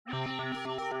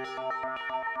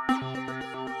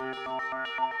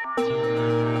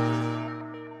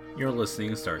You're listening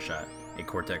to Starshot, a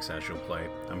Cortex Astral play.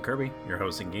 I'm Kirby, your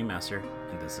host and game master,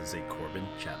 and this is a Corbin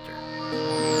chapter.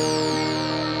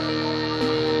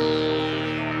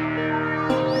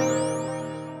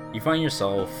 You find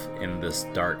yourself in this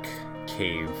dark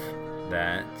cave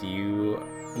that you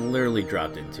literally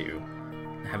dropped into.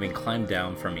 Having climbed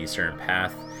down from a certain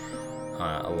path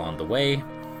along the way,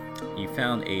 you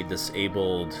found a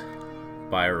disabled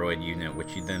Bioroid unit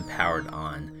which you then powered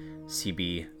on,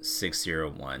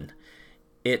 CB601.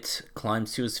 It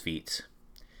climbs to his feet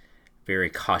very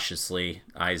cautiously,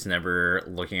 eyes never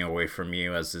looking away from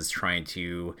you, as it's trying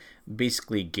to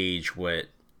basically gauge what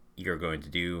you're going to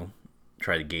do,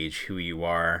 try to gauge who you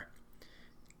are,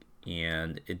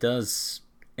 and it does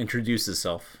introduce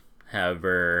itself.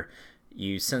 However,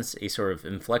 you sense a sort of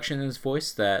inflection in his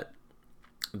voice that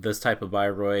this type of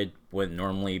Bioroid wouldn't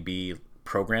normally be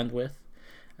programmed with,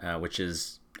 which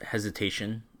is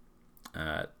hesitation,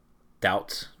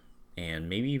 doubt, and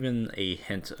maybe even a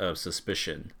hint of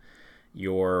suspicion.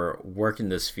 Your work in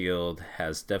this field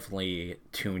has definitely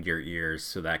tuned your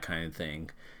ears to that kind of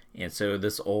thing. And so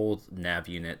this old nav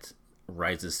unit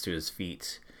rises to his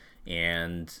feet,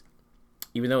 and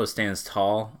even though it stands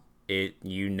tall, the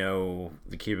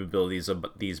capabilities of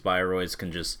these Bioroids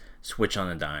can just switch on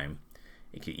a dime.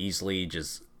 It can easily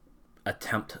just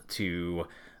attempt to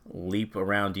leap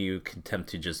around you, can attempt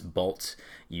to just bolt.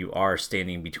 You are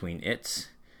standing between it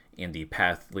and the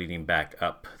path leading back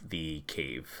up the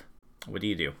cave. What do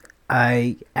you do?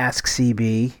 I ask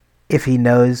CB if he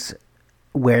knows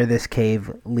where this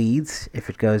cave leads, if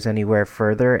it goes anywhere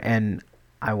further, and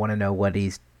I want to know what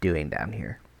he's doing down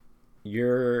here.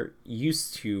 You're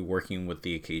used to working with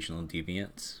the occasional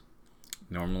deviants.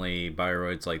 Normally,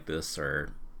 Bioroids like this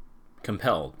are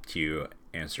compelled to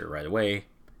answer right away,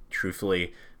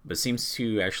 truthfully, but seems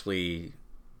to actually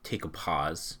take a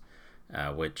pause,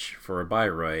 which for a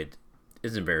Bioroid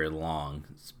isn't very long.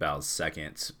 It's about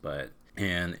seconds,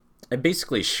 and it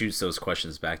basically shoots those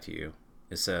questions back to you.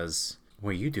 It says,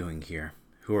 "What are you doing here?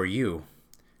 Who are you?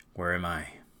 Where am I?"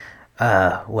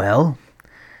 I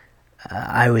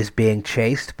was being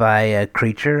chased by a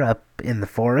creature up in the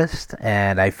forest,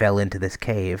 and I fell into this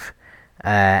cave,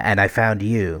 and I found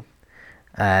you.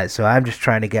 So I'm just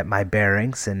trying to get my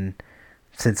bearings, and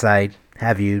since I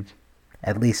have you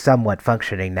at least somewhat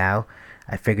functioning now,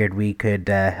 I figured we could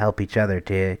help each other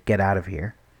to get out of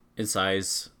here. Its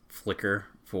eyes flicker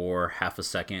for half a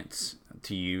second.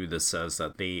 To you, this says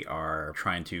that they are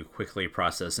trying to quickly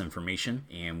process information,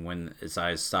 and when its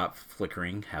eyes stop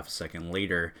flickering half a second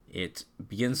later, it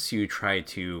begins to try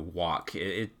to walk.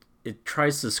 It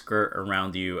tries to skirt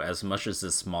around you as much as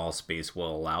this small space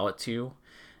will allow it to,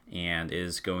 and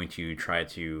is going to try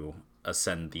to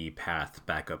ascend the path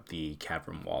back up the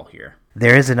cavern wall here.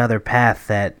 There is another path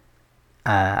that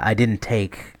I didn't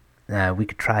take. We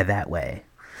could try that way.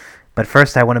 But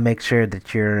first I want to make sure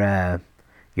that you're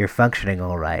functioning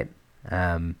all right.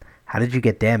 How did you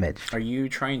get damaged? Are you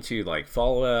trying to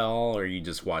follow it all, or are you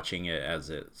just watching it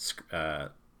as it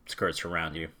skirts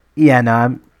around you? Yeah,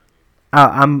 no,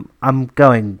 I'm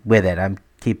going with it. I'm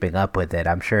keeping up with it.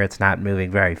 I'm sure it's not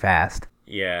moving very fast.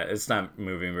 Yeah, it's not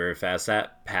moving very fast.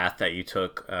 That path that you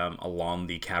took along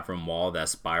the cavern wall that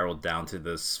spiraled down to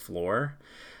this floor,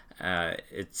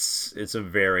 it's a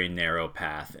very narrow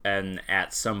path, and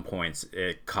at some points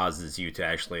it causes you to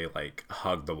actually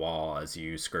hug the wall as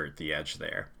you skirt the edge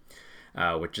there,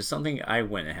 which is something I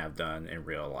wouldn't have done in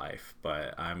real life,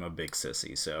 but I'm a big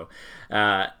sissy. So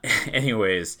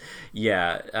anyways,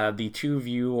 the two of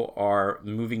you are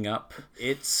moving up.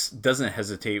 It doesn't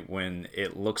hesitate when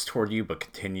it looks toward you, but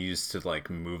continues to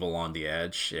move along the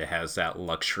edge. It has that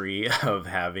luxury of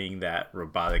having that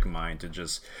robotic mind to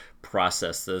just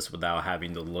process this without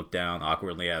having to look down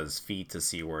awkwardly at his feet to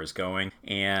see where it's going.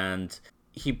 And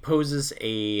he poses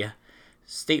a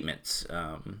statement.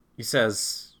 He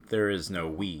says, "There is no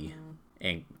we,"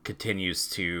 and continues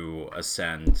to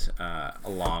ascend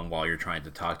along while you're trying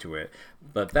to talk to it.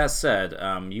 But that said,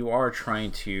 you are trying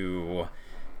to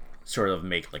sort of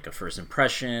make a first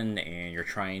impression, and you're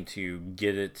trying to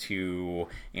get it to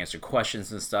answer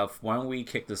questions and stuff. Why don't we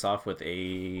kick this off with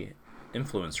a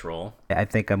influence roll? I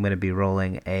think I'm going to be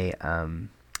rolling a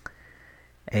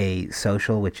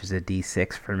social, which is a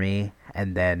D6 for me,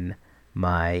 and then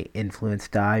my influence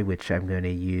die, which I'm going to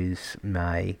use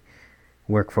my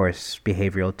workforce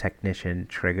behavioral technician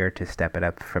trigger to step it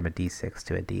up from a D6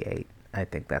 to a D8. I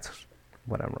think that's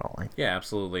what I'm rolling. Yeah,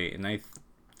 absolutely. And I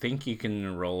think you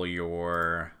can roll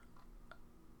your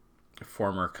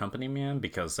former company man,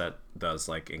 because that does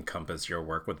encompass your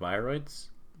work with Bioroids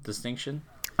distinction.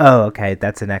 Oh, okay.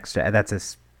 That's an extra.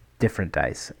 That's different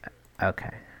dice.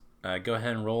 Okay. Go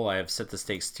ahead and roll. I have set the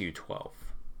stakes to 12.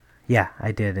 Yeah,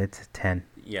 I did. It's a 10.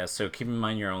 Yeah, so keep in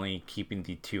mind you're only keeping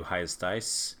the 2 highest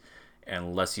dice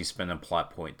unless you spend a plot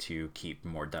point to keep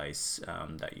more dice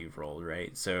that you've rolled,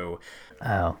 right? So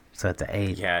Oh, so it's an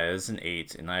 8. yeah, it is an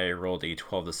 8, and I rolled a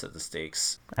 12 to set the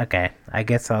stakes. Okay, I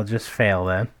guess I'll just fail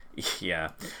then.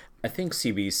 Yeah. I think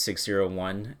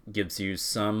CB601 gives you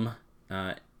some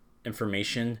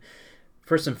information.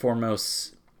 First and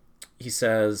foremost, he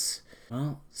says,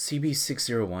 well,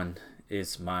 CB601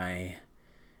 is my...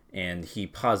 And he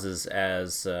pauses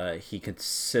as he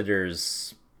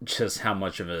considers just how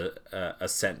much of a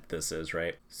scent this is,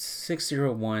 right?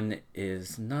 601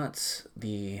 is not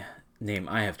the name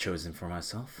I have chosen for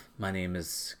myself. My name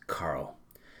is Carl.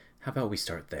 How about we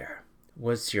start there?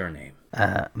 What's your name?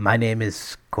 My name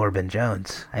is Corbin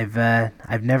Jones. I've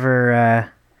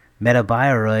never met a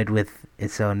Bioroid with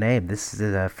its own name. This is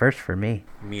a first for me.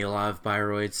 Milov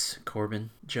Bioroids,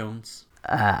 Corbin Jones?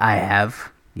 I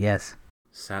have, yes.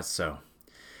 That's so.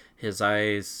 His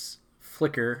eyes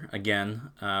flicker again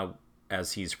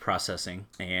as he's processing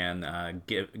and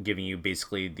giving you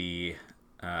basically the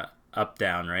up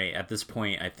down, right? At this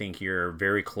point, I think you're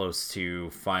very close to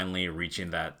finally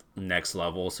reaching that next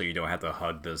level so you don't have to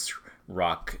hug this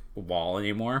rock wall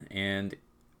anymore. And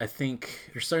I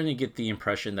think you're starting to get the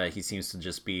impression that he seems to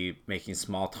just be making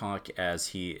small talk as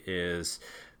he is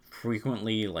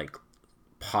frequently like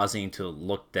pausing to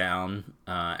look down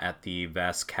at the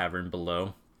vast cavern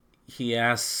below. He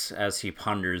asks as he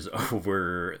ponders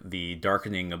over the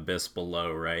darkening abyss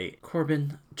below, right?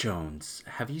 Corbin Jones,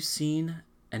 have you seen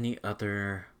any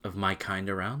other of my kind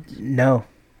around? No.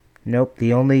 Nope.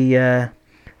 The only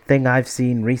thing I've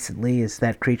seen recently is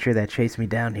that creature that chased me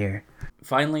down here.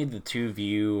 Finally, the two of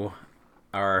you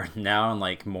are now on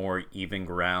like more even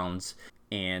grounds,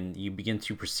 and you begin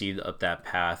to proceed up that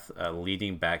path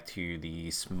leading back to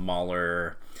the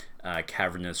smaller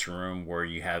cavernous room where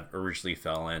you had originally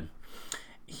fell in.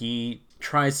 He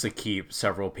tries to keep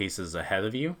several paces ahead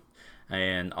of you,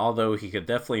 and although he could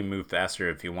definitely move faster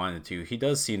if he wanted to, he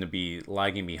does seem to be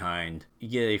lagging behind. You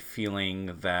get a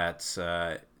feeling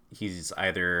that he's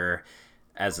either,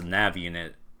 as a nav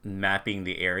unit, mapping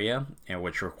the area, and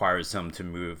which requires him to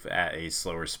move at a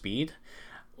slower speed,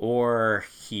 or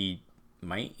he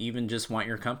might even just want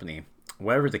your company.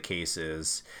 Whatever the case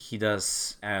is, he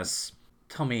does ask,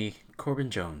 tell me,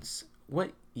 Corbin Jones,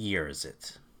 what year is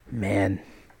it? Man,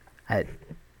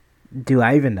 do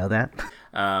I even know that?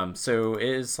 So it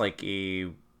is like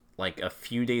a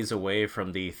few days away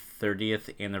from the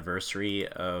 30th anniversary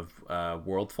of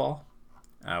Worldfall,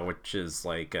 which is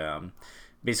like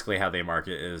basically how they mark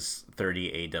it is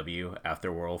 30 AW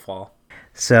after Worldfall.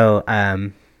 So,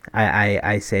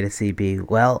 I say to CB,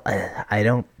 well, I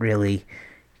don't really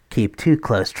keep too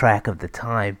close track of the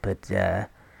time, but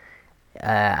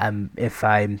if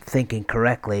I'm thinking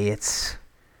correctly, it's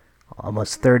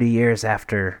almost 30 years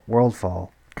after Worldfall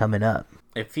coming up.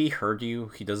 If he heard you,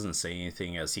 he doesn't say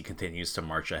anything as he continues to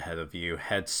march ahead of you,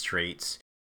 head straight.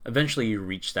 Eventually you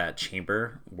reach that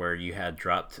chamber where you had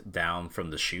dropped down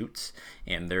from the chute,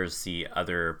 and there's the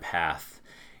other path.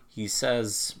 He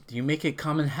says, do you make it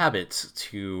common habit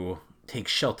to take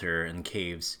shelter in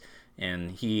caves?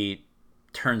 And he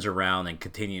turns around and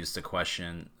continues to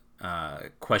question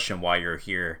why you're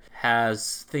here.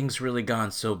 Has things really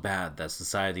gone so bad that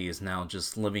society is now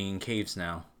just living in caves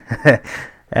now?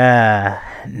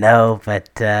 No, but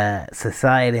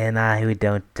society and we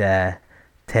don't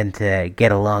tend to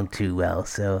get along too well,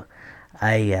 so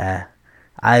I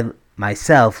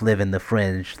myself live in the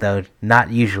fringe, though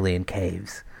not usually in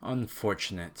caves.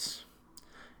 Unfortunate.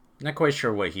 Not quite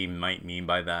sure what he might mean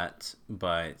by that,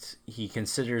 but he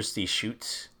considers the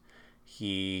chute,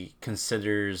 he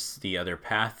considers the other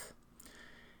path,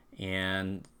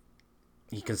 and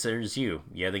he considers you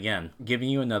yet again, giving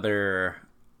you another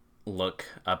look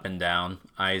up and down,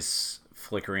 eyes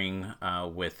flickering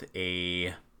with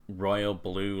a royal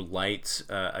blue light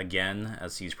again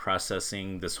as he's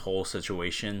processing this whole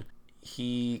situation.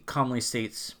 He calmly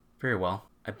states, very well,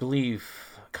 I believe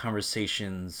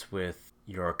conversations with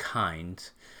your kind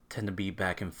tend to be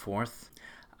back and forth.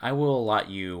 I will allot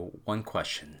you one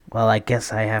question. Well, I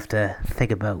guess I have to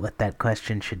think about what that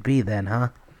question should be then, huh?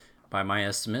 By my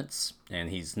estimates, and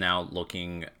he's now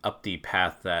looking up the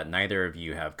path that neither of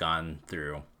you have gone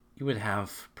through, you would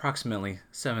have approximately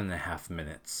 7.5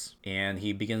 minutes. And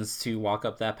he begins to walk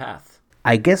up that path.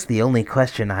 I guess the only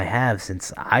question I have,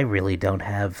 since I really don't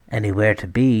have anywhere to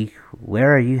be,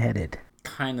 where are you headed?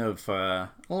 Kind of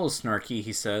a little snarky,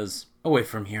 he says, away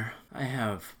from here. I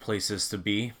have places to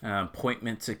be, an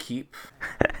appointment to keep.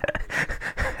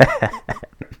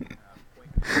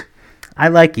 I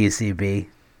like you, CB.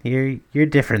 You're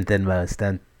different than most,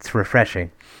 and it's refreshing.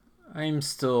 I'm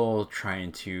still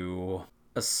trying to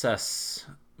assess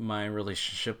my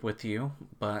relationship with you,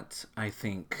 but I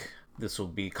think this will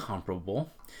be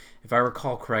comparable. If I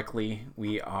recall correctly,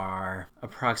 we are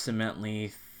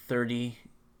approximately 30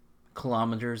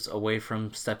 kilometers away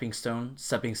from Stepping Stone.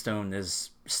 Stepping Stone is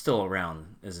still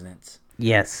around, isn't it?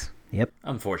 Yes. Yep.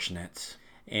 Unfortunate.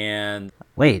 And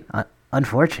Wait,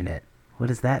 unfortunate. What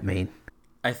does that mean?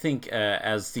 I think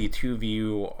as the two of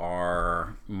you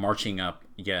are marching up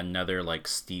yet another like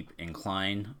steep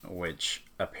incline, which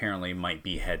apparently might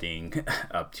be heading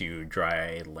up to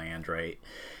dry land, right?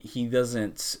 He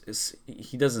doesn't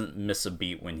miss a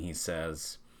beat when he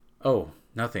says, "Oh,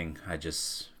 nothing. I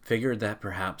just figured that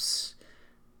perhaps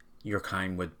your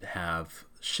kind would have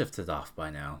shifted off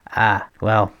by now." Ah,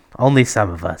 well, only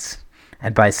some of us.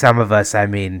 And by some of us, I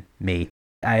mean me.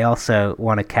 I also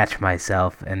want to catch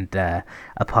myself and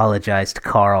apologize to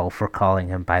Carl for calling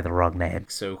him by the wrong name.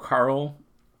 So Carl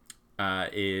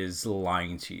is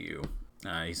lying to you.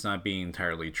 He's not being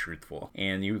entirely truthful,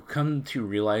 and you come to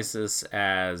realize this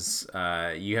as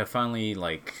you have finally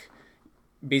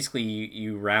basically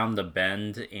you round the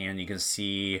bend and you can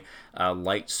see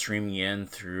light streaming in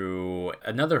through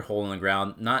another hole in the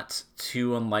ground, not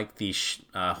too unlike the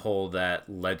hole that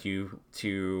led you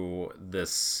to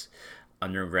this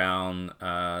underground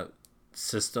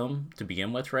system to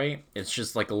begin with, right? It's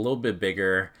just like a little bit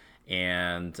bigger,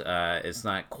 and it's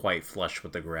not quite flush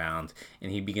with the ground,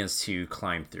 and he begins to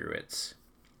climb through it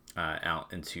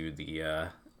out into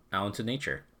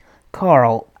nature.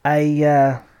 Carl,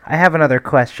 I have another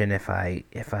question if I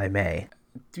may.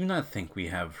 Do not think we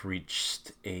have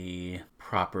reached a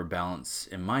proper balance,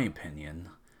 in my opinion,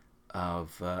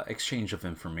 of exchange of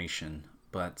information,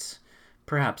 but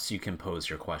perhaps you can pose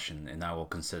your question and I will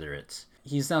consider it.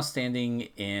 He's now standing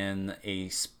in a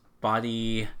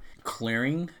spotty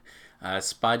clearing.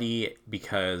 Spotty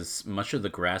because much of the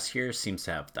grass here seems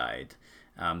to have died.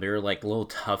 There are like little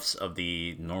tufts of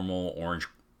the normal orange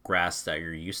grass that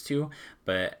you're used to,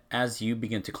 but as you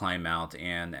begin to climb out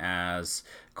and as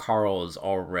Carl is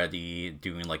already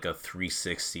doing like a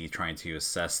 360 trying to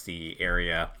assess the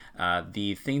area,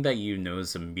 the thing that you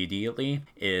notice immediately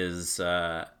is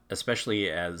especially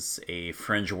as a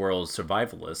fringe world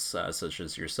survivalist such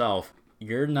as yourself,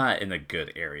 you're not in a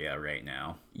good area right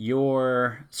now.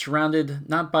 You're surrounded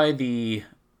not by the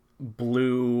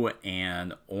blue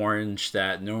and orange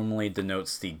that normally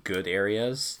denotes the good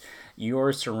areas.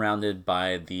 You're surrounded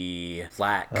by the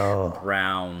black,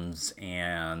 browns,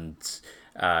 and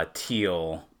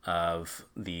teal of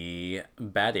the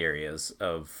bad areas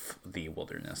of the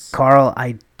wilderness. Carl,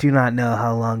 I do not know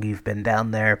how long you've been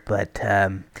down there, but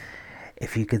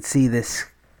if you could see this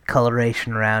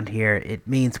coloration around here, it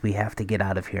means we have to get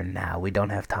out of here now. We don't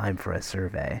have time for a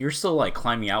survey. You're still like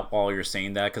climbing out while you're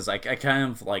saying that, because I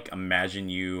kind of like imagine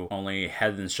you only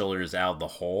head and shoulders out of the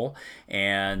hole,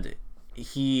 and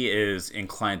he is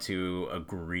inclined to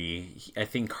agree. I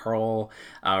think Carl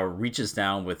reaches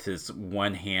down with his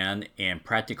one hand and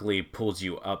practically pulls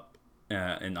you up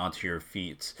and onto your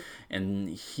feet, and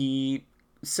he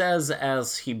says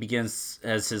as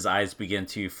his eyes begin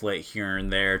to flit here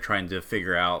and there trying to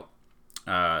figure out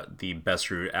the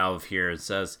best route out of here, it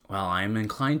says, "Well, I'm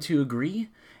inclined to agree,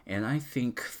 and I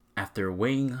think after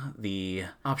weighing the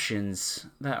options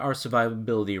that our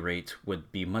survivability rate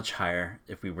would be much higher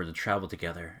if we were to travel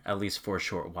together, at least for a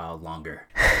short while longer."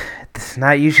 This is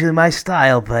not usually my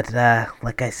style, but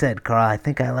like I said, Carl, I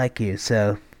think I like you,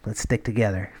 so let's stick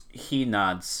together. He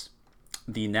nods.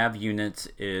 The nav unit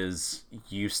is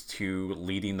used to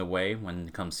leading the way when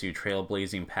it comes to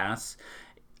trailblazing paths,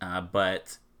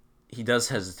 but he does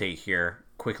hesitate here,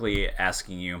 quickly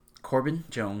asking you, "Corbin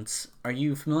Jones, are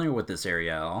you familiar with this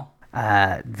area at all?"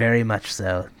 Very much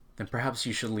so. Then perhaps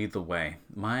you should lead the way.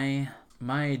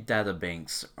 My data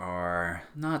banks are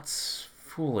not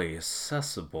fully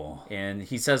accessible. And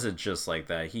he says it just like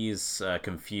that. He's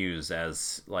confused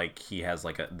as like he has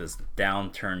like this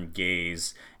downturned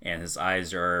gaze and his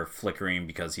eyes are flickering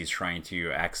because he's trying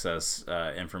to access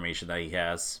information that he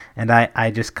has. And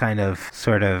I just kind of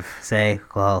sort of say,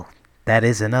 well, that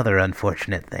is another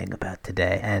unfortunate thing about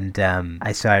today. And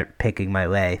I start picking my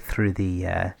way through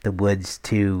the woods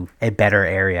to a better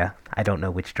area. I don't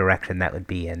know which direction that would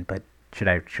be in, but should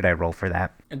I roll for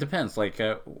that? It depends. Like,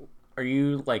 are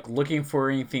you like looking for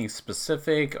anything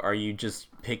specific? Are you just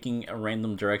picking a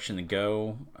random direction to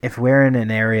go? If we're in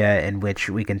an area in which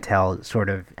we can tell sort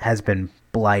of has been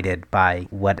blighted by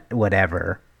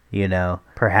whatever, you know,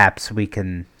 perhaps we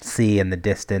can see in the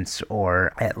distance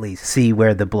or at least see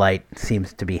where the blight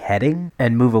seems to be heading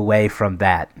and move away from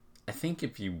that. I think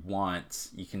if you want,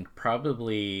 you can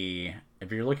probably, if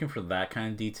you're looking for that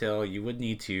kind of detail, you would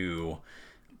need to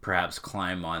perhaps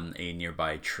climb on a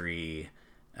nearby tree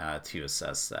to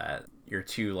assess that. You're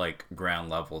too like ground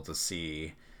level to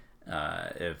see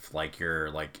if like you're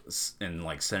like in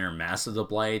like center mass of the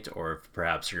blight, or if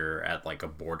perhaps you're at like a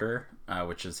border,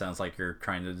 which it sounds like you're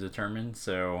trying to determine.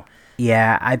 So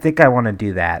Yeah, I think I want to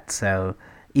do that. So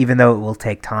even though it will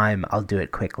take time, I'll do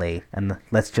it quickly. And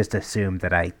let's just assume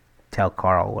that I tell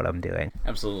Carl what I'm doing.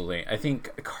 absolutely. I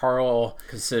think Carl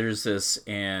considers this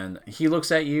and he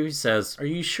looks at you. He says, "Are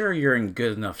you sure you're in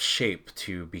good enough shape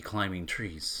to be climbing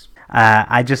trees?"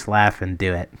 I just laugh and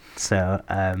do it. So,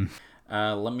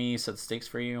 Let me set the stakes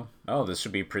for you. Oh, this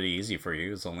should be pretty easy for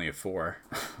you. It's only a 4.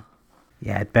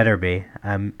 yeah, it better be.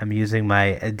 I'm using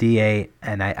my D8,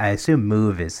 and I assume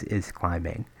move is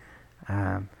climbing.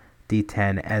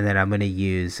 D10, and then I'm going to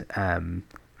use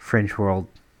Fringe World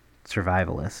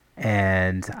Survivalist.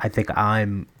 And I think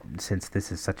since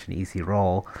this is such an easy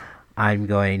roll, I'm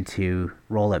going to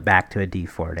roll it back to a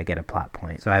D4 to get a plot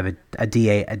point. So I have a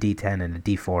D8, a D10, and a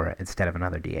D4 instead of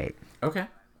another D8. Okay.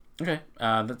 Okay.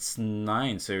 That's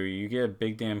 9. So you get a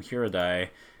big damn hero die,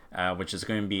 which is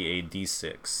going to be a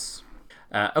D6.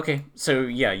 Okay. So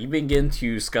yeah, you begin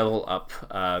to scuttle up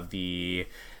the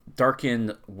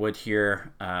darkened wood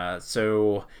here.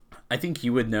 So I think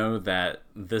you would know that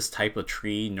this type of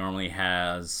tree normally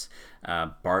has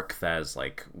bark that is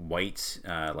like white,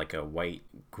 like a white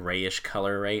grayish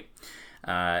color, right?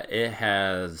 It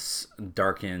has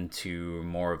darkened to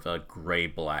more of a gray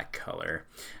black color.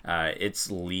 Its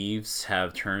leaves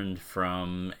have turned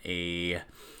from a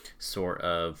sort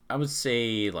of, I would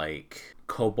say, like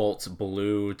cobalt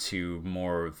blue to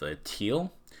more of a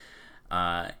teal.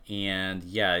 And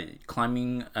yeah,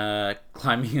 climbing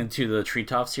into the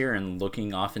treetops here and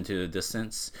looking off into the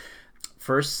distance.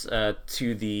 First,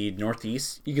 to the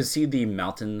northeast, you can see the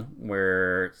mountain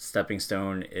where Stepping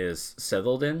Stone is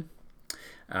settled in.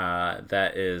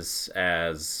 That is,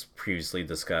 as previously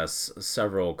discussed,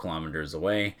 several kilometers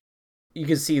away. You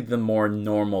can see the more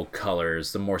normal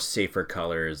colors, the more safer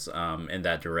colors in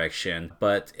that direction.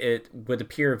 But it would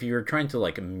appear if you were trying to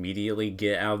like immediately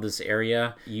get out of this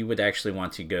area, you would actually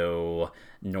want to go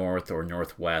north or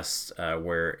northwest,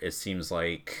 where it seems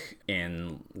like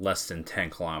in less than 10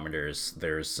 kilometers,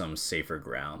 there's some safer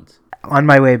ground. On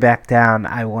my way back down,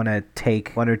 I want to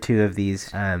take one or two of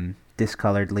these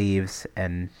discolored leaves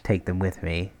and take them with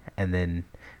me, and then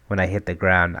when I hit the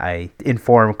ground, I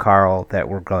inform Carl that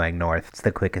we're going north. It's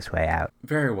the quickest way out.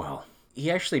 Very well.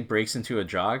 He actually breaks into a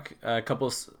jog a couple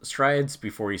strides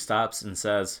before he stops and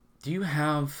says, "Do you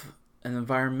have an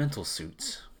environmental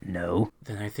suit?" No.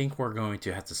 Then I think we're going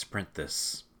to have to sprint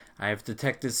this. I have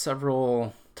detected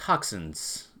several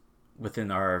toxins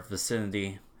within our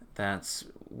vicinity that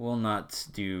will not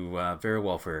do very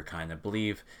well for your kind. I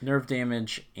believe nerve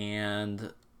damage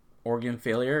and organ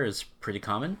failure is pretty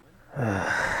common.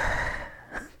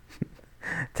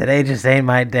 Today just ain't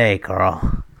my day,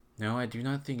 Carl. No, I do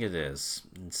not think it is.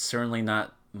 It's certainly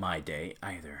not my day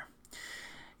either.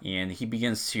 And he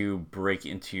begins to break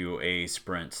into a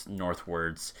sprint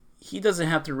northwards. He doesn't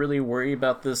have to really worry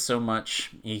about this so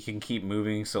much. He can keep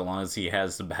moving so long as he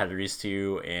has the batteries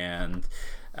to, and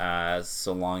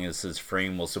so long as his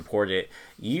frame will support it.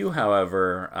 You,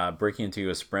 however, break into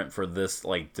a sprint for this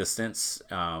like distance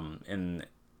in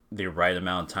the right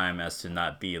amount of time as to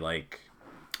not be like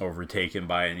overtaken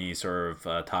by any sort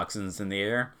of toxins in the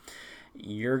air.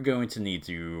 You're going to need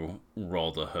to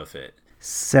roll to hoof it.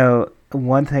 So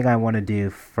one thing I want to do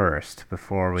first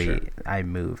before Sure. I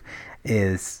move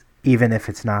is, even if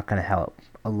it's not going to help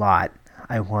a lot,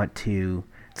 I want to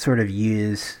sort of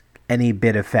use any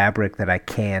bit of fabric that I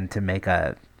can to make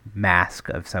a mask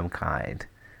of some kind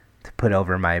to put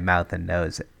over my mouth and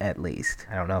nose at least.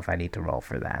 I don't know if I need to roll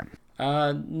for that.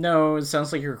 No, it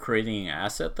sounds like you're creating an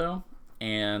asset though,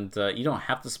 and you don't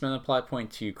have to spend a plot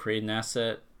point to create an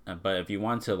asset. But if you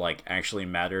want to like actually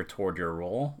matter toward your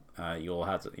roll, you'll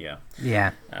have to. Yeah.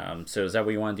 Yeah. So is that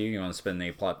what you want to do? You want to spend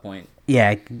a plot point?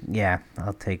 Yeah.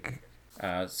 I'll take.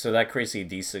 So that creates a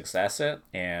D6 asset,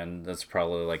 and that's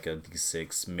probably like a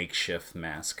D6 makeshift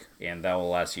mask, and that will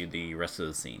last you the rest of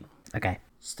the scene. Okay.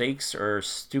 Stakes are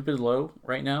stupid low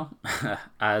right now.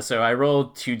 So I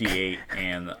rolled 2d8,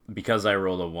 and because I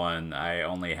rolled a 1, I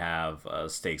only have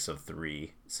stakes of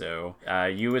 3. So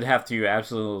you would have to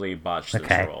absolutely botch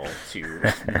this roll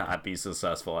to not be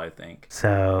successful, I think.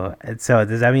 So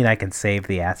does that mean I can save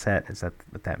the asset? Is that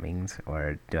what that means,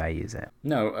 or do I use it?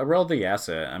 No, roll the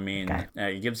asset. I mean,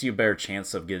 it gives you a better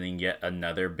chance of getting yet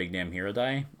another big damn hero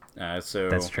die. So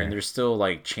That's true. And there's still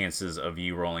like chances of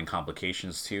you rolling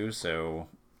complications too. So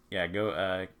Yeah, go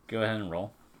ahead and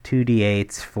roll.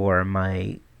 2d8s for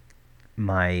my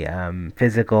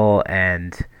physical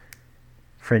and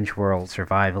Fringe World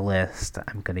Survivalist.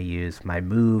 I'm going to use my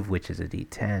move, which is a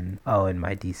d10. Oh, and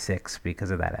my d6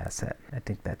 because of that asset. I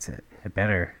think that's it. I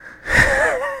better.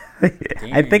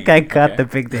 I think I got the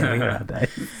big daily round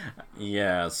dice.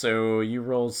 Yeah, so you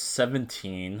rolled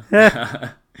 17.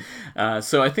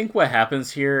 So I think what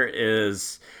happens here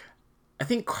is I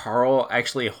think Carl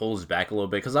actually holds back a little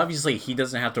bit because obviously he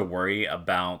doesn't have to worry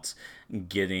about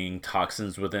getting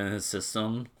toxins within his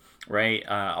system, right?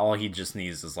 All he just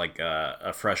needs is like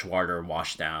a freshwater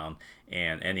wash down,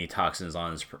 and any toxins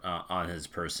on his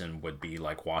person would be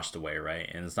like washed away, right?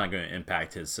 And it's not going to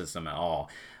impact his system at all.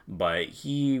 But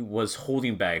he was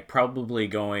holding back, probably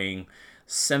going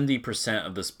 70%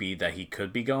 of the speed that he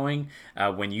could be going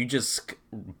when you just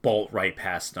bolt right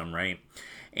past him, right?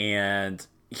 And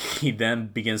he then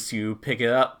begins to pick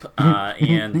it up,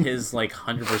 and his like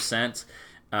 100%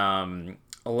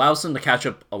 allows him to catch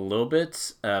up a little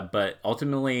bit, but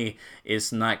ultimately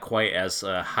it's not quite as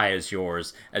high as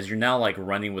yours, as you're now like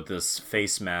running with this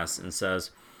face mask, and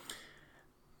says,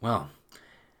 "Well,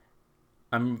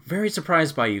 I'm very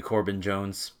surprised by you, Corbin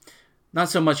Jones. Not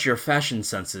so much your fashion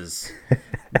senses,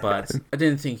 but I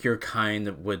didn't think your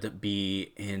kind would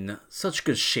be in such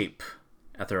good shape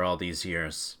after all these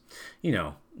years. You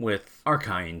know, with our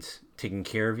kind taking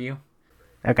care of you."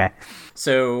 Okay.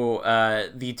 So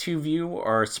the two of you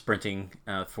are sprinting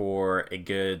for a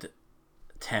good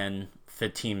 10,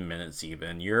 15 minutes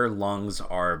even. Your lungs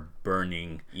are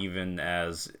burning, even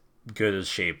as good a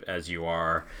shape as you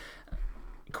are,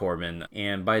 Corbin.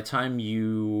 And by the time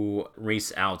you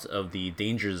race out of the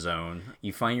danger zone,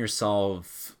 you find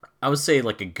yourself, I would say,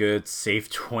 like a good safe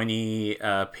 20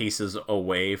 paces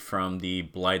away from the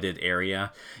blighted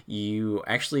area. You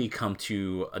actually come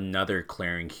to another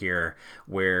clearing here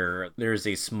where there's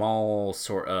a small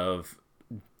sort of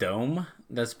dome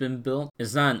that's been built.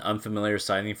 It's not an unfamiliar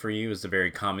sighting for you. It's a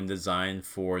very common design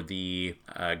for the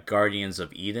Guardians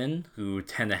of Eden, who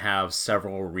tend to have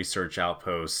several research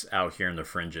outposts out here in the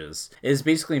fringes. It is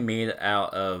basically made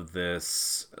out of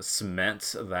this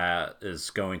cement that is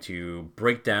going to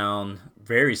break down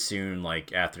very soon,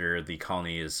 like after the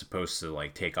colony is supposed to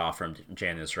like take off from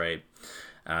Janus, right?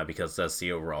 Because that's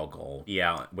the overall goal.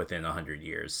 Yeah, within 100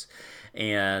 years.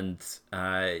 And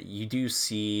you do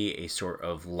see a sort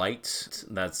of light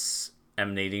that's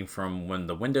emanating from one of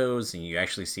the windows, and you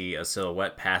actually see a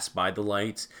silhouette pass by the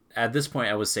light. At this point,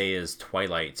 I would say is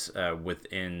twilight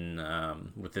within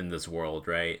this world,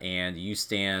 right? And you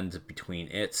stand between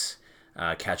it,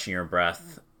 catching your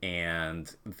breath,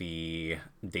 and the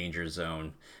danger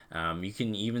zone. You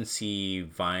can even see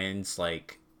vines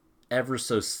like ever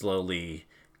so slowly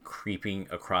creeping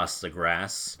across the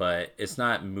grass, but it's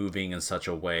not moving in such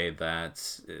a way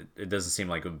that it doesn't seem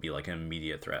like it would be like an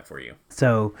immediate threat for you.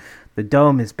 So the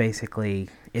dome is basically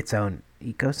its own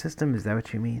ecosystem. Is that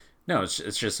what you mean? No, it's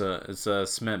just it's a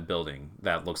cement building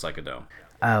that looks like a dome.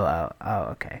 Oh,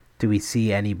 okay. Do we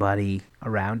see anybody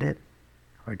around it,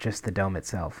 or just the dome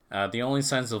itself? The only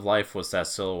signs of life was that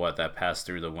silhouette that passed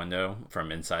through the window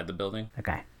from inside the building.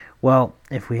 Okay. Well,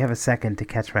 if we have a second to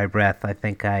catch my breath, I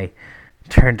think I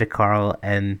turn to Carl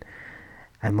and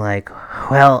I'm like,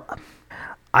 well,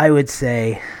 I would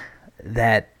say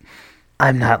that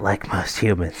I'm not like most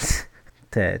humans,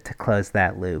 to close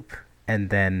that loop.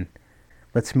 And then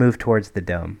let's move towards the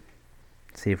dome,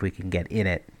 see if we can get in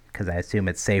it, because I assume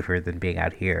it's safer than being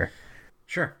out here.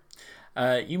 Sure.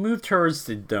 You move towards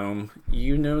the dome.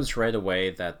 You notice right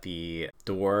away that the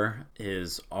door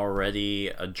is already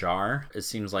ajar. It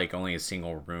seems like only a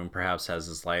single room perhaps has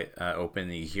this light open.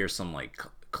 You hear some like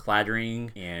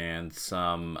clattering and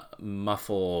some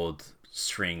muffled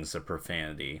strings of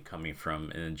profanity coming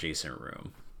from an adjacent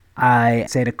room. I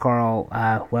say to Carl,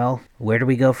 well, where do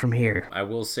we go from here? I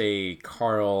will say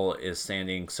Carl is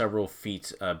standing several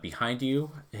feet behind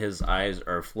you. His eyes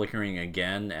are flickering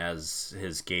again as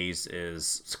his gaze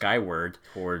is skyward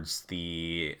towards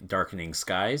the darkening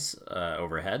skies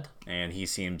overhead. And he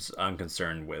seems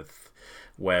unconcerned with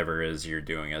whatever it is you're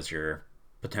doing as you're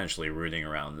potentially rooting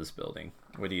around this building.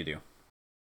 What do you do?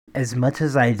 As much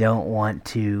as I don't want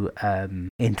to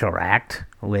interact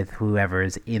with whoever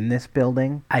is in this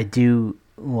building, I do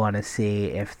want to see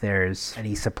if there's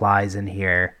any supplies in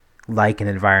here, like an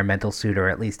environmental suit or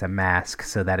at least a mask,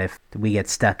 so that if we get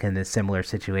stuck in a similar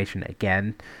situation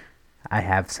again, I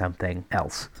have something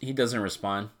else. He doesn't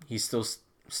respond. He's still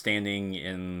standing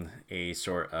in a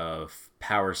sort of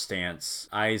power stance,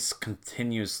 eyes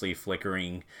continuously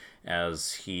flickering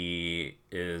as he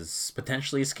is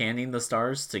potentially scanning the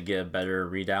stars to get a better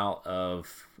readout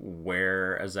of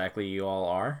where exactly you all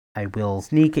are. I will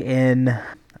sneak in,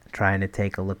 trying to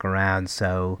take a look around.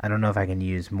 So I don't know if I can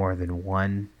use more than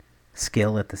one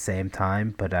skill at the same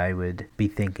time, but I would be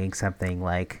thinking something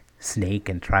like sneak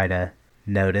and try to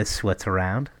notice what's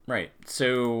around. Right.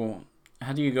 So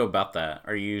how do you go about that?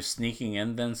 Are you sneaking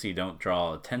in then so you don't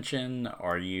draw attention?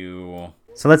 Are you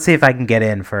So let's see if I can get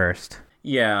in first.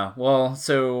 Yeah, well,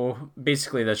 so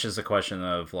basically that's just a question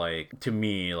of like to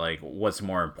me like what's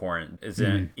more important? Is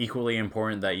it equally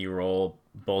important that you roll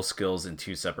both skills in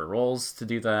two separate rolls to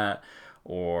do that?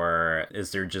 Or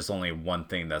is there just only one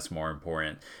thing that's more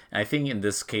important? And I think in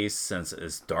this case, since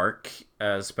it's dark,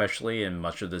 especially in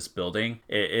much of this building,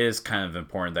 it is kind of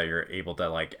important that you're able to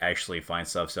like actually find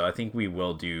stuff. So I think we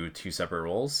will do two separate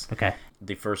rolls. Okay.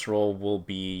 The first roll will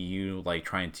be you like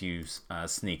trying to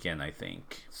sneak in, I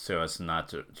think, so as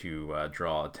not to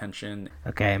draw attention.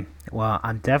 Okay. Well,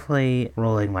 I'm definitely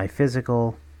rolling my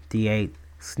physical D8,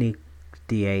 sneak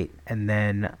D8, and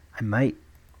then I might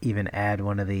even add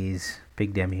one of these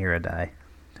big damn hero die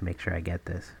to make sure I get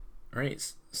this. All right,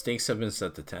 stakes have been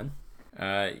set to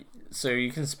 10. So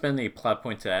you can spend a plot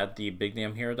point to add the big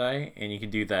damn hero die, and you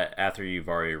can do that after you've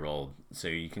already rolled. So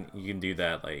you can do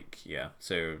that like yeah.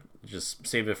 So just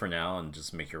save it for now and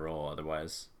just make your roll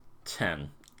otherwise.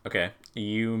 10. Okay,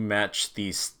 you match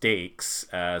the stakes.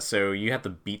 So you have to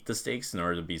beat the stakes in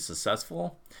order to be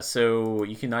successful. So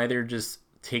you can either just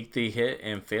take the hit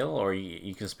and fail, or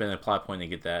you can spend a plot point to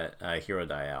get that hero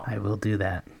die out. I will do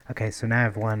that. Okay, so now I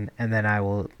have one, and then I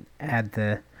will add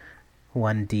the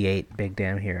 1d8 big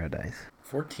damn hero dice.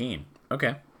 14.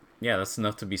 Okay. Yeah, that's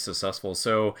enough to be successful.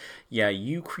 So, yeah,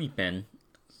 you creep in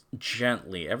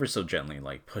gently, ever so gently,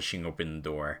 like pushing open the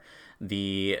door.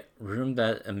 The room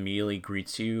that immediately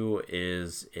greets you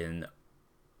is an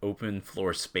open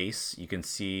floor space. You can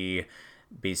see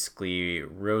basically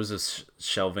rows of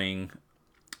shelving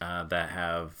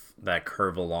that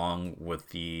curve along with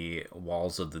the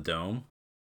walls of the dome.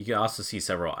 You can also see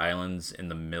several islands in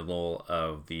the middle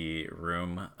of the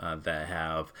room that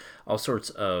have all sorts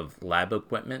of lab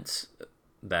equipment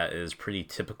that is pretty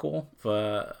typical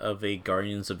of a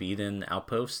Guardians of Eden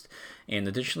outpost. And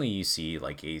additionally, you see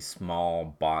like a small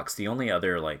box. The only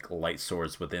other like light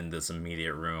source within this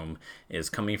immediate room is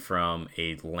coming from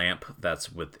a lamp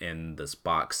that's within this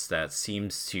box that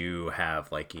seems to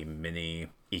have like a mini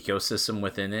ecosystem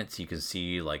within it. You can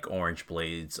see like orange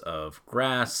blades of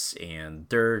grass and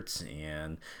dirt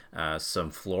and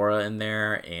some flora in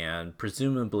there, and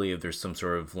presumably if there's some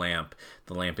sort of lamp,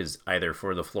 the lamp is either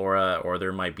for the flora or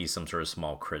there might be some sort of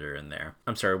small critter in there.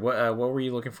 I'm sorry, what were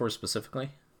you looking for specifically?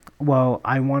 Well,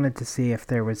 I wanted to see if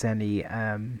there was any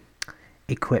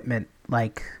equipment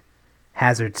like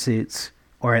hazard suits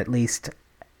or at least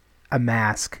a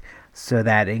mask so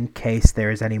that in case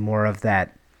there is any more of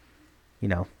that,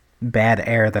 bad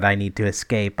air that I need to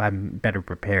escape, I'm better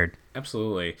prepared.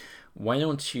 Absolutely. Why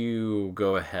don't you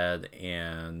go ahead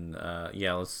and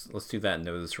let's do that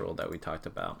notice roll that we talked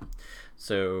about.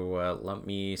 So let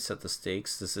me set the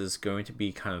stakes. This is going to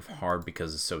be kind of hard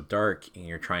because it's so dark, and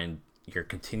you're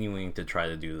continuing to try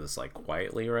to do this like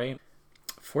quietly, right?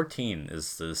 14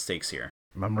 is the stakes here.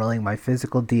 I'm rolling my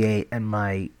physical D8 and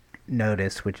my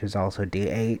notice, which is also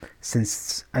D8,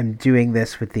 since I'm doing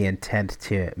this with the intent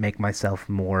to make myself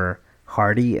more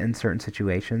hardy in certain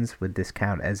situations. Would this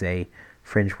count as a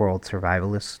Fringe World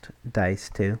Survivalist dice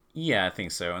too? Yeah, I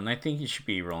think so. And I think you should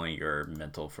be rolling your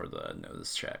mental for the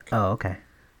notice check. Oh, okay.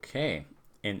 Okay.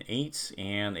 An 8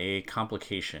 and a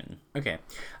complication. Okay.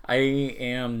 I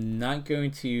am not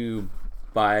going to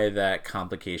buy that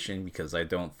complication because I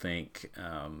don't think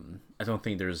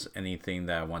there's anything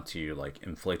that I want to like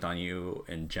inflict on you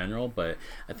in general. But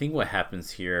I think what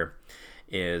happens here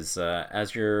is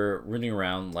as you're running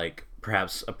around, like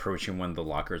perhaps approaching one of the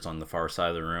lockers on the far side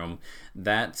of the room,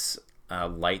 that's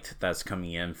light that's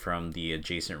coming in from the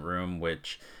adjacent room,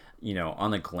 which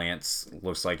on a glance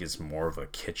looks like it's more of a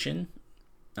kitchen.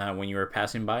 When you were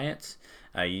passing by it,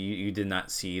 you did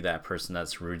not see that person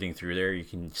that's rooting through there. You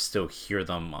can still hear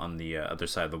them on the other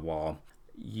side of the wall.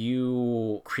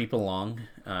 You creep along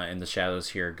in the shadows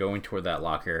here, going toward that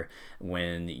locker,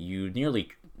 when you nearly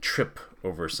trip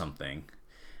over something.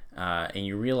 And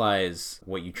you realize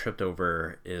what you tripped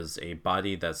over is a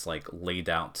body that's like laid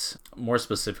out. More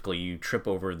specifically, you trip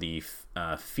over the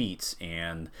feet,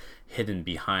 and hidden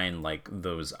behind like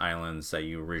those islands that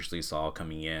you originally saw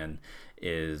coming in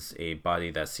is a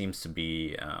body that seems to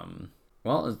be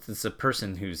it's a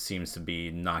person who seems to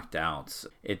be knocked out.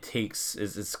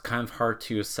 It's kind of hard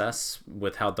to assess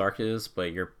with how dark it is,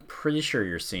 but you're pretty sure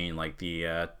you're seeing like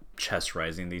the chest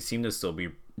rising. They seem to still be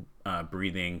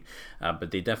breathing,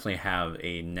 but they definitely have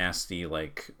a nasty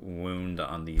like wound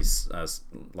on these,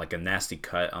 like a nasty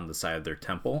cut on the side of their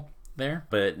temple there.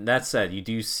 But that said, you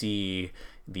do see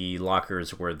the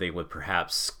lockers where they would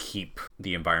perhaps keep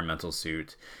the environmental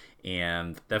suit,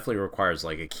 and definitely requires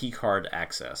like a key card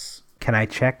access. Can I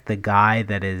check the guy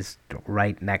that is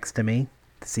right next to me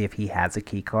to see if he has a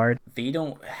key card? They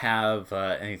don't have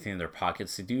anything in their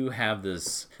pockets. They do have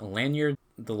this lanyard.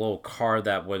 The little card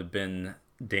that would have been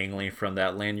dangling from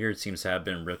that lanyard seems to have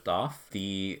been ripped off.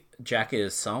 The jacket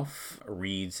itself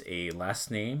reads a last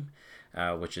name,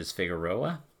 which is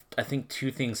Figueroa. I think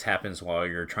two things happens while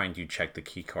you're trying to check the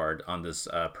key card on this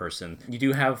person. You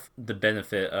do have the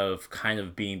benefit of kind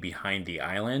of being behind the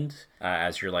island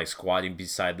as you're like squatting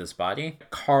beside this body.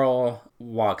 Carl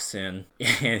walks in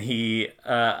and he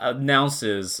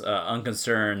announces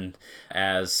unconcerned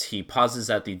as he pauses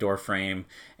at the door frame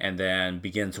and then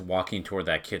begins walking toward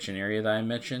that kitchen area that I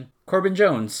mentioned. Corbin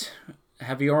Jones,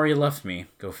 have you already left me?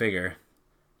 Go figure.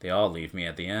 They all leave me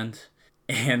at the end.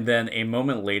 And then a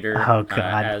moment later, Oh,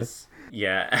 God.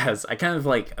 as I kind of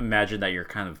like imagine that you're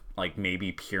kind of like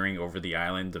maybe peering over the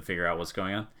island to figure out what's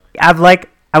going on.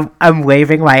 I'm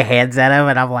waving my hands at him,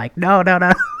 and I'm like, no.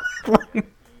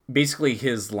 Basically,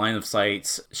 his line of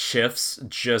sight shifts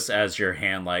just as your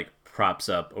hand like props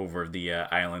up over the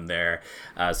island there.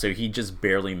 So he just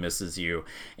barely misses you.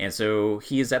 And so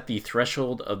he is at the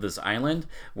threshold of this island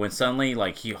when suddenly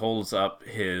like he holds up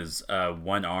his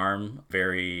one arm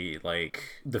very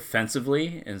like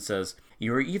defensively and says,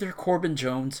 "You are either Corbin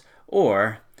Jones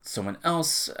or someone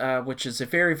else," which is a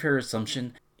very fair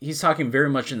assumption. He's talking very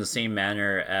much in the same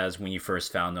manner as when you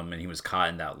first found him and he was caught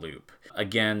in that loop.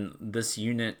 Again, this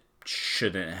unit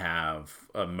shouldn't have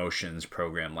emotions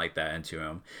programmed like that into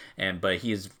him, but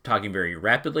he is talking very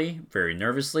rapidly, very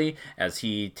nervously as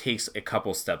he takes a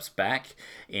couple steps back,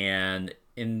 and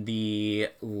in the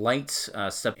light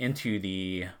step into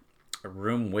the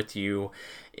room with you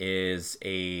is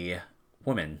a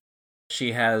woman.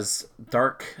 She has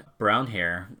dark brown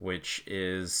hair, which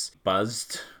is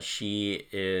buzzed. She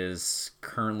is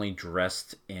currently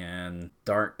dressed in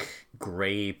dark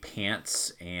gray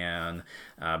pants and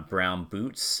brown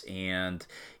boots. And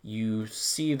you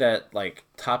see that, like,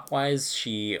 top-wise,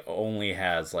 she only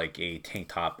has, like, a tank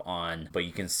top on, but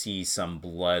you can see some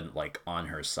blood, like, on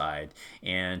her side.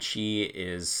 And she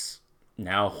is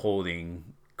now holding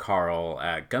Carl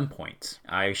at gunpoint.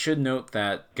 I should note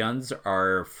that guns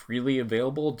are freely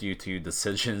available due to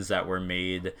decisions that were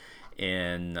made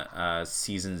in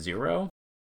season 0.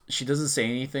 She doesn't say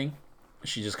anything.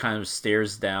 She just kind of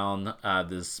stares down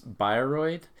this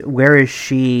Bioroid. Where is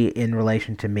she in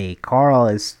relation to me? Carl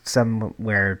is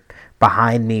somewhere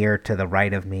behind me or to the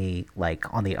right of me,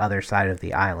 like on the other side of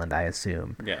the island, I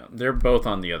assume. Yeah, they're both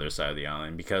on the other side of the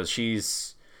island because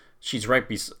she's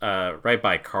right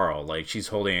by Carl. Like, she's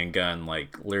holding a gun,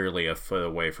 like, literally a foot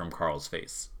away from Carl's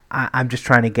face. I'm just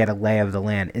trying to get a lay of the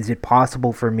land. Is it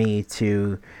possible for me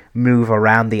to move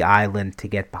around the island to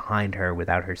get behind her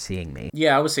without her seeing me?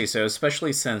 Yeah, I would say so,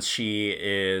 especially since she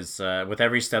is, with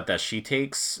every step that she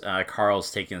takes,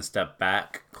 Carl's taking a step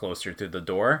back closer to the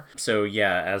door. So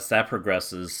yeah, as that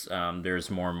progresses, there's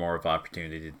more and more of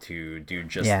opportunity to do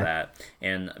just that.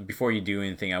 And before you do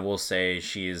anything, I will say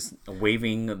she is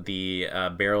waving the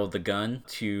barrel of the gun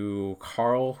to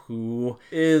Carl, who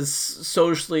is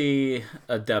socially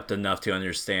adept enough to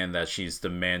understand that she's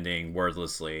demanding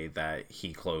wordlessly that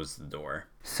he close the door.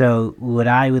 So what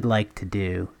I would like to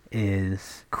do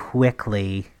is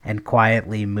quickly and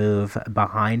quietly move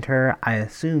behind her. I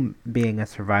assume, being a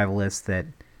survivalist, that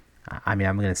I'm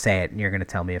going to say it and you're going to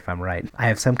tell me if I'm right. I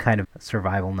have some kind of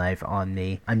survival knife on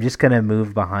me. I'm just going to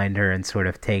move behind her and sort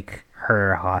of take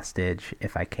her hostage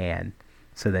if I can,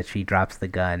 so that she drops the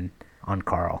gun on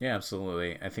Carl. Yeah,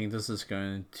 absolutely. I think this is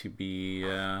going to be,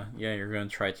 you're going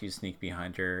to try to sneak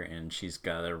behind her, and she's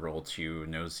got to roll to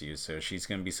nose you, so she's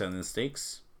going to be setting the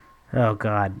stakes. Oh,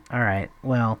 God. All right.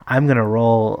 Well, I'm going to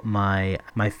roll my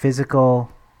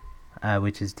physical,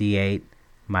 which is D8,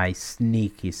 my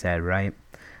sneak, you said, right?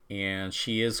 And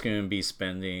she is going to be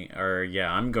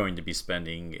I'm going to be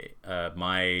spending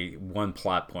my one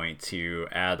plot point to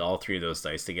add all three of those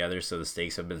dice together, so the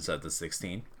stakes have been set to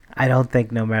 16. I don't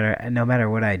think no matter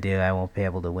what I do, I won't be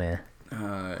able to win.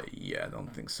 Yeah, I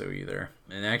don't think so either.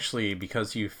 And actually,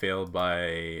 because you failed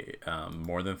by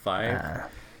more than 5,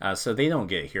 so they don't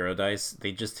get hero dice.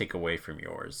 They just take away from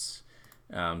yours.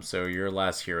 So your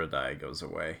last hero die goes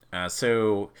away.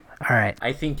 So All right.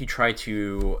 I think you try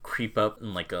to creep up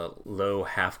in like a low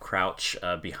half crouch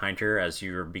behind her as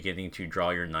you're beginning to draw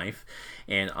your knife.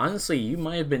 And honestly, you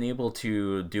might have been able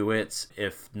to do it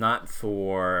if not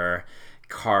for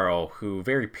Carl, who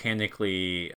very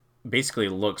panically basically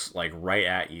looks like right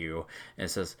at you and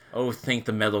says, "Oh, thank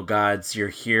the metal gods, you're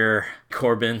here,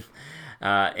 Corbin."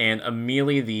 And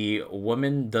immediately the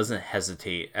woman doesn't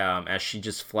hesitate as she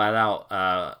just flat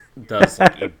out does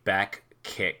like a back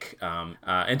kick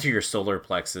into your solar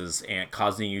plexus and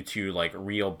causing you to like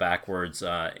reel backwards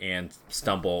and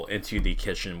stumble into the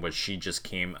kitchen which she just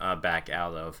came back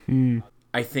out of.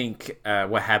 I think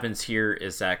what happens here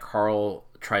is that Carl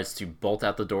tries to bolt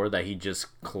out the door that he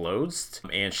just closed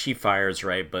and she fires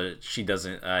right, but she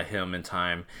doesn't hit him in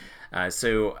time.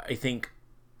 So I think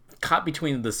caught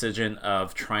between the decision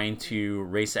of trying to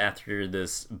race after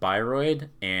this Bioroid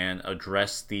and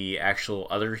address the actual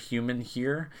other human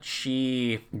here,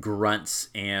 she grunts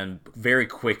and very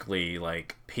quickly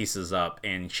like paces up,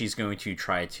 and she's going to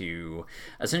try to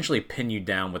essentially pin you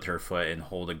down with her foot and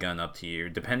hold a gun up to you,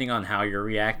 depending on how you're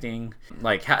reacting.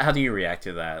 Like, how do you react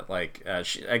to that? Like,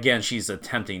 she's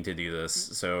attempting to do this,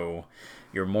 so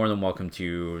you're more than welcome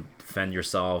to defend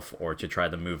yourself or to try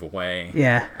to move away.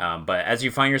 Yeah. But as you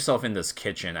find yourself in this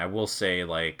kitchen, I will say,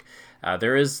 like,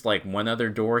 there is, like, one other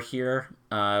door here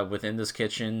within this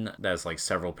kitchen that's, like,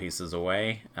 several pieces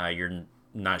away. You're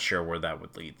not sure where that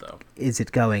would lead, though. Is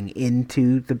it going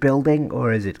into the building,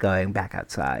 or is it going back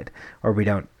outside? Or we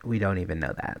don't even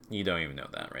know that. You don't even know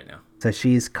that right now. So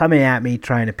she's coming at me,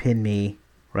 trying to pin me,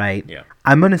 right? Yeah.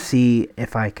 I'm going to see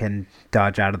if I can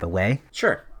dodge out of the way.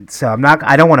 Sure. So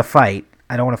I don't want to fight.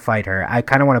 I don't want to fight her. I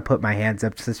kind of want to put my hands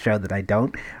up to show that I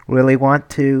don't really want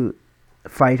to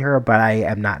fight her, but I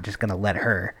am not just going to let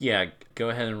her. Yeah, go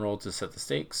ahead and roll to set the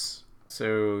stakes.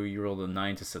 So you rolled a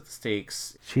 9 to set the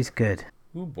stakes. She's good.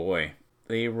 Oh boy.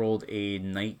 They rolled a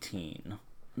 19.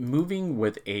 Moving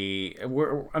with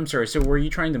I'm sorry, so were you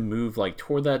trying to move like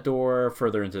toward that door,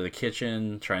 further into the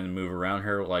kitchen, trying to move around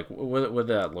her? Like, what did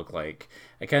that look like?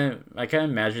 I kind of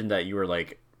imagine that you were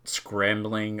like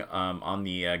scrambling on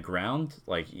the ground,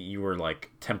 like you were like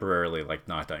temporarily like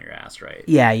knocked on your ass, right?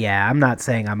 Yeah. I'm not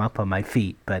saying I'm up on my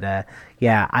feet, but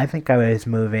yeah, I think I was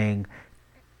moving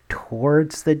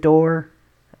towards the door.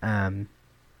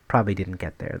 Probably didn't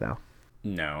get there though.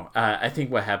 No. I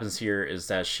think what happens here is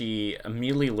that she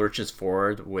immediately lurches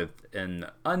forward with an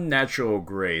unnatural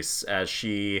grace as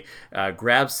she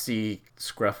grabs the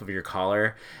scruff of your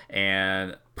collar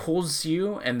and pulls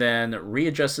you and then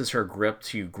readjusts her grip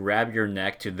to grab your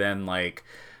neck to then like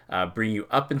bring you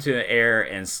up into the air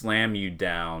and slam you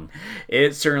down.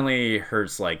 It certainly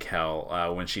hurts like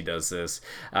hell when she does this.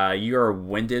 You are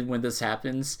winded when this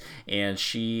happens, and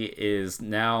she is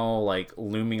now like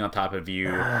looming on top of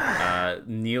you,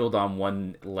 kneeled on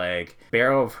one leg,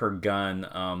 barrel of her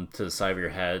gun to the side of your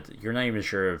head. You're not even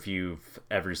sure if you've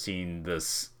ever seen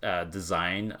this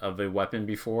design of a weapon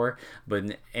before, but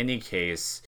in any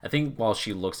case, I think while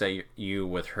she looks at you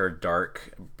with her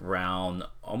dark brown,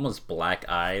 almost black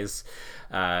eyes,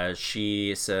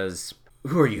 she says,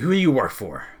 "Who are you? Who do you work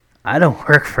for?" I don't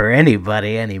work for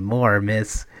anybody anymore,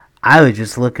 miss. I was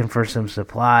just looking for some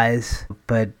supplies.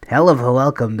 But hell of a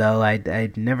welcome, though.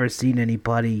 I'd never seen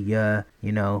anybody,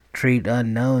 treat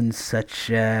unknowns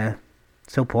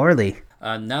so poorly.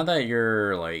 Now that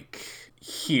you're, like,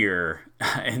 here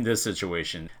in this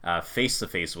situation, face to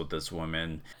face with this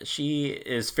woman, she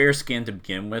is fair skinned to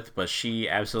begin with, but she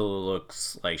absolutely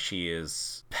looks like she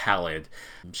is pallid.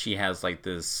 She has like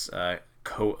this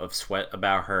coat of sweat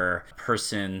about her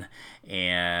person,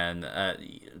 and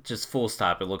just full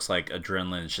stop, it looks like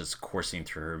adrenaline is just coursing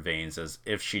through her veins as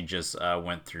if she just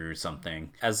went through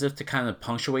something. As if to kind of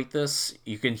punctuate this,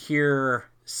 you can hear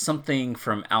something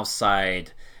from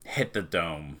outside hit the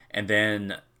dome, and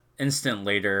then instant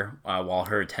later, while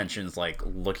her attention's like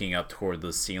looking up toward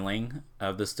the ceiling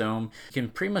of this dome, you can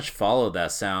pretty much follow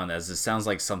that sound as it sounds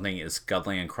like something is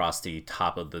scuttling across the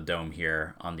top of the dome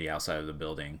here on the outside of the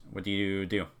building. What do you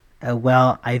do?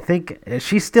 Well, I think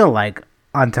she's still like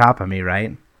on top of me,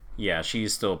 right? Yeah,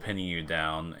 she's still pinning you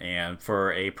down, and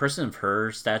for a person of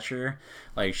her stature,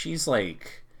 like she's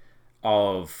like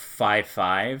all of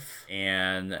 5'5",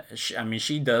 and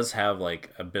she does have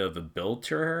like a bit of a build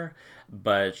to her,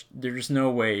 but there's no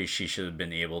way she should have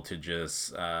been able to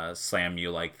just slam you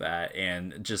like that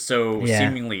and just so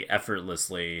seemingly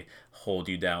effortlessly hold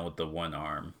you down with the one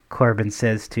arm. Corbin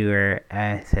says to her,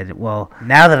 said, "Well,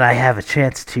 now that I have a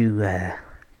chance to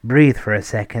breathe for a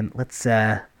second,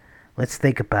 let's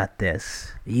think about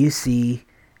this. You see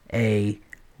a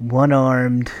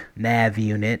one-armed nav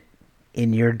unit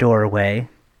in your doorway.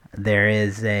 There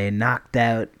is a knocked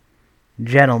out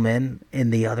gentleman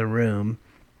in the other room,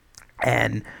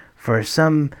 and for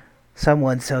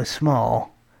someone so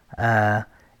small,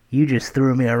 you just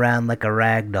threw me around like a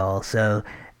rag doll. So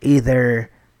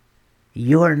either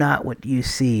you're not what you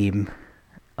seem,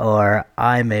 or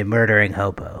I'm a murdering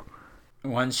hobo.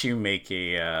 Once you make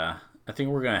I think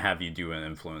we're going to have you do an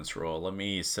influence roll. Let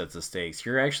me set the stakes.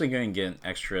 You're actually going to get an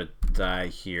extra die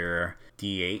here,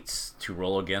 d8s, to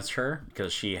roll against her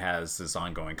because she has this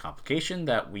ongoing complication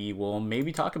that we will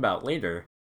maybe talk about later.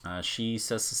 She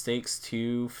sets the stakes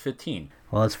to 15.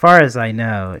 Well, as far as I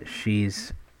know,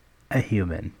 she's a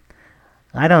human.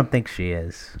 I don't think she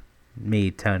is.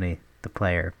 Me, Tony, the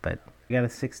player, but I got a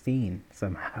 16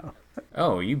 somehow.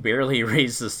 Oh, you barely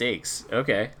raised the stakes.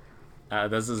 Okay.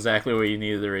 That's exactly what you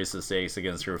needed to raise the stakes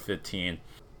against her 15.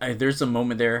 There's a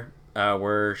moment there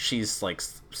where she's like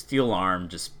steel arm,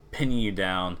 just pinning you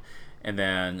down, and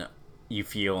then you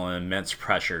feel an immense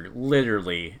pressure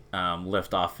literally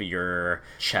lift off of your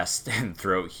chest and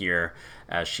throat here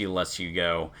as she lets you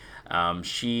go.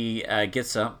 She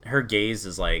gets up. Her gaze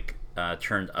is like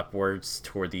turned upwards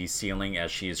toward the ceiling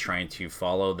as she is trying to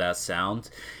follow that sound.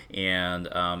 And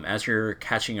as you're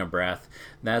catching a breath,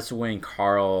 that's when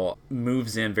Carl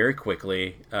moves in very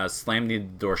quickly, slamming the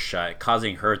door shut,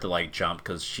 causing her to like jump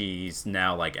because she's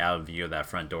now like out of view of that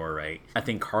front door, right? I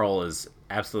think Carl is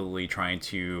absolutely trying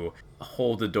to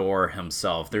hold the door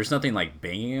himself. There's nothing like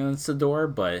banging against the door,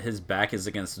 but his back is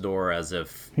against the door as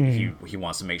if he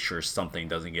wants to make sure something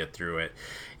doesn't get through it.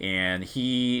 And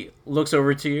he looks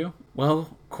over to you.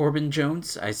 Well, Corbin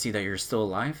Jones, I see that you're still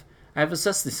alive. I have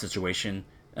assessed the situation.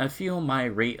 I feel my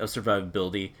rate of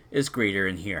survivability is greater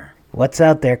in here. What's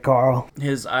out there, Carl?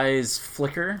 His eyes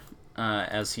flicker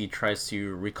as he tries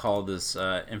to recall this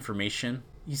information.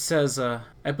 He says,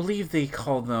 I believe they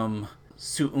call them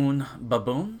Su'un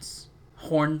baboons?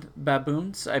 Horned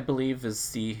baboons, I believe, is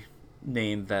the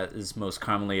name that is most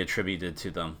commonly attributed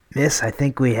to them. Miss, I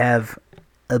think we have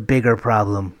a bigger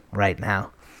problem right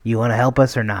now. You want to help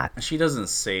us or not? She doesn't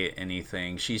say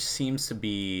anything. She seems to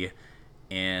be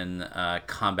in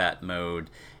combat mode.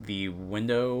 The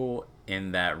window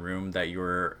in that room that you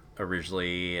were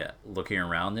originally looking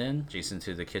around in, adjacent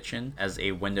to the kitchen, as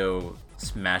a window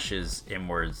smashes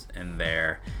inwards in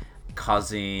there,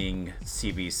 causing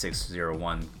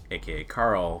CB601, aka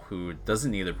Carl, who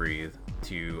doesn't need to breathe,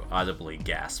 to audibly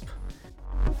gasp.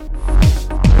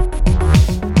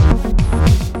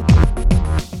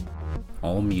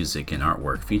 All music and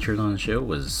artwork featured on the show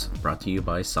was brought to you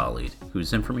by Solid,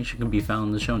 whose information can be found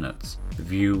in the show notes.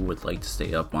 If you would like to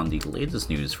stay up on the latest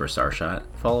news for Starshot,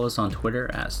 follow us on Twitter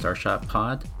at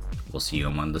StarshotPod. We'll see you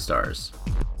among the stars.